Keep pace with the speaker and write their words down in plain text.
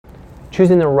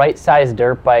choosing the right size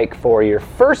dirt bike for your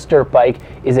first dirt bike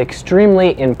is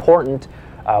extremely important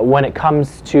when it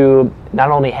comes to not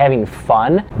only having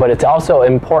fun, but it's also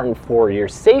important for your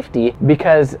safety,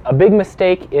 because a big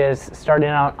mistake is starting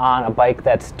out on a bike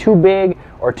that's too big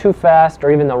or too fast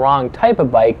or even the wrong type of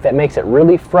bike that makes it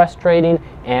really frustrating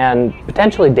and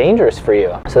potentially dangerous for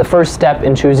you. So the first step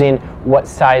in choosing what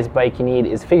size bike you need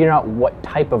is figuring out what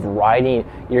type of riding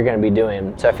you're going to be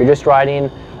doing. So if you're just riding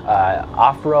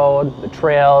off-road, the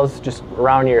trails, just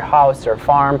around your house or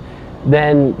farm,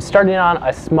 then starting on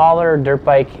a smaller dirt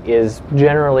bike is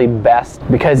generally best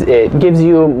because it gives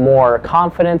you more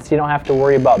confidence. You don't have to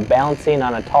worry about balancing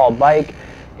on a tall bike,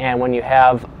 and when you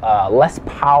have less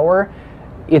power,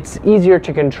 it's easier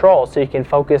to control, so you can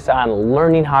focus on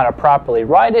learning how to properly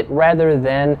ride it rather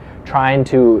than trying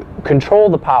to control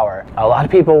the power. A lot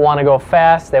of people want to go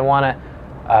fast. They want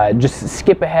to just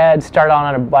skip ahead, start out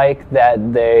on a bike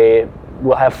that they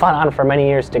will have fun on for many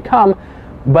years to come,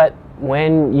 but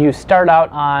when you start out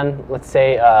on, let's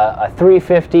say, a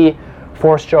 350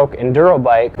 four-stroke enduro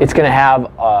bike, it's going to have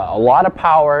a lot of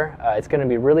power, it's going to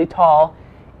be really tall,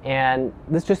 and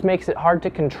this just makes it hard to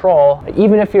control.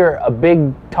 Even if you're a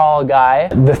big, tall guy,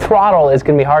 the throttle is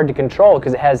going to be hard to control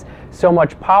because it has so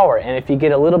much power, and if you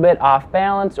get a little bit off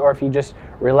balance, or if you just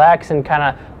relax and kind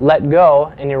of let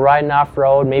go and you're riding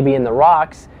off-road, maybe in the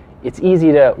rocks, it's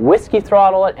easy to whiskey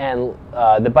throttle it, and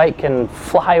the bike can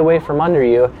fly away from under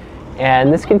you,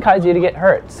 and this can cause you to get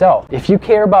hurt. So if you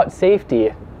care about safety,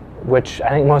 which I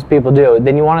think most people do,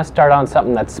 then you want to start on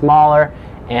something that's smaller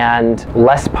and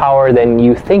less power than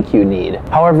you think you need.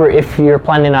 However, if you're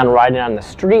planning on riding on the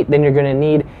street, then you're going to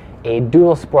need a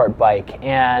dual sport bike,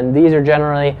 and these are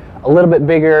generally a little bit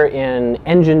bigger in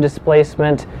engine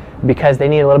displacement because they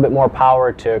need a little bit more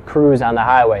power to cruise on the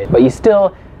highway. But you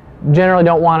still generally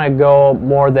don't want to go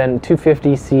more than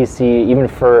 250cc even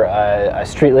for a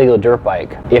street legal dirt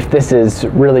bike. If this is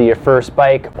really your first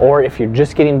bike, or if you're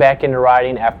just getting back into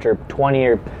riding after 20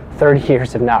 or 30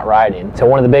 years of not riding. So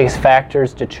one of the biggest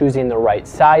factors to choosing the right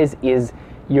size is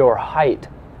your height.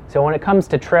 So when it comes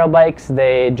to trail bikes,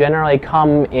 they generally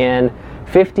come in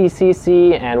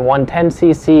 50cc and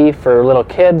 110cc for little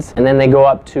kids, and then they go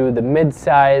up to the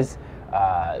mid-size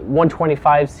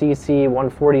 125cc,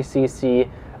 140cc.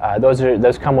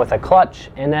 Those come with a clutch,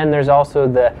 and then there's also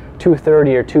the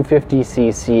 230 or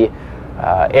 250cc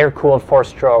air-cooled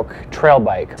four-stroke trail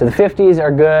bike. So the 50s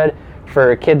are good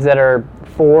for kids that are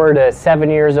 4 to 7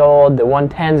 years old. The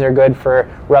 110s are good for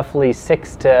roughly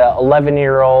 6 to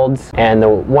 11-year-olds, and the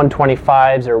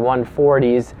 125s or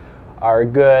 140s are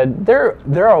good.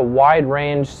 They're a wide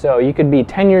range, so you could be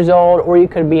 10 years old, or you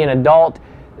could be an adult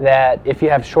that if you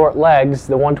have short legs,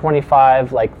 the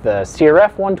 125, like the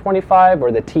CRF 125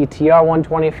 or the TTR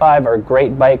 125, are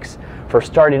great bikes for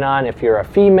starting on if you're a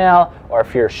female, or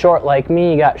if you're short like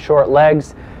me, you got short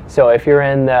legs. So if you're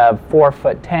in the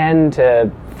 4'10"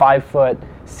 to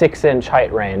 5'6"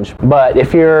 height range. But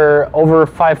if you're over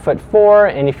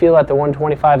 5'4" and you feel that the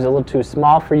 125 is a little too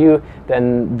small for you,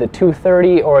 then the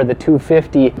 230 or the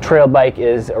 250 trail bike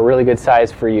is a really good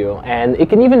size for you. And it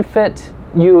can even fit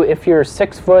you if you're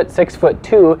 6 foot,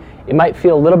 6'2". It might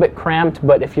feel a little bit cramped,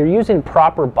 but if you're using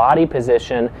proper body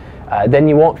position, then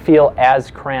you won't feel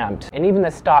as cramped. And even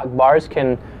the stock bars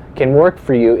can work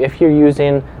for you if you're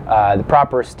using the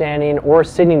proper standing or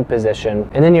sitting position.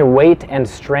 And then your weight and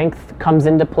strength comes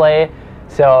into play.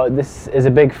 So this is a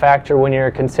big factor when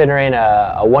you're considering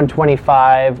a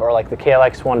 125 or like the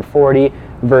KLX 140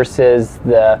 versus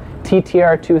the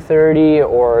TTR 230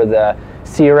 or the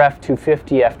CRF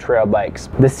 250F trail bikes.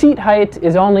 The seat height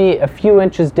is only a few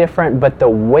inches different, but the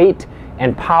weight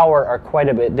and power are quite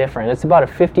a bit different. It's about a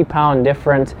 50-pound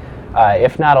difference,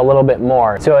 if not a little bit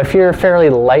more. So if you're fairly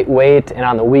lightweight and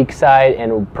on the weak side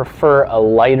and prefer a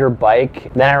lighter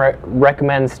bike, then I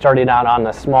recommend starting out on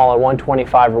the smaller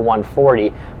 125 or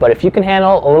 140. But if you can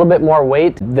handle a little bit more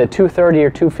weight, the 230 or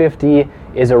 250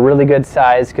 is a really good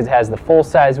size because it has the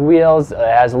full-size wheels, it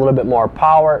has a little bit more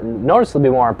power, noticeably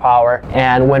more power,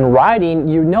 and when riding,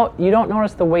 you don't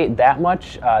notice the weight that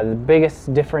much. The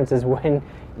biggest difference is when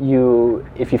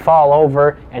if you fall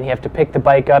over and you have to pick the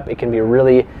bike up, it can be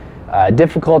really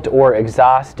difficult or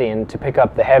exhausting to pick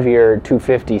up the heavier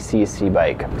 250cc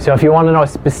bike. So if you want to know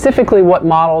specifically what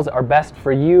models are best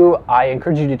for you, I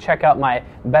encourage you to check out my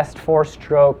best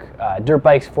four-stroke dirt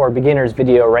bikes for beginners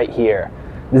video right here.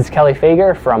 This is Kelly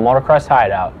Fager from Motocross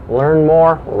Hideout. Learn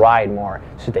more, ride more,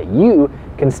 so that you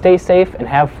can stay safe and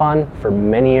have fun for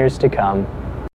many years to come.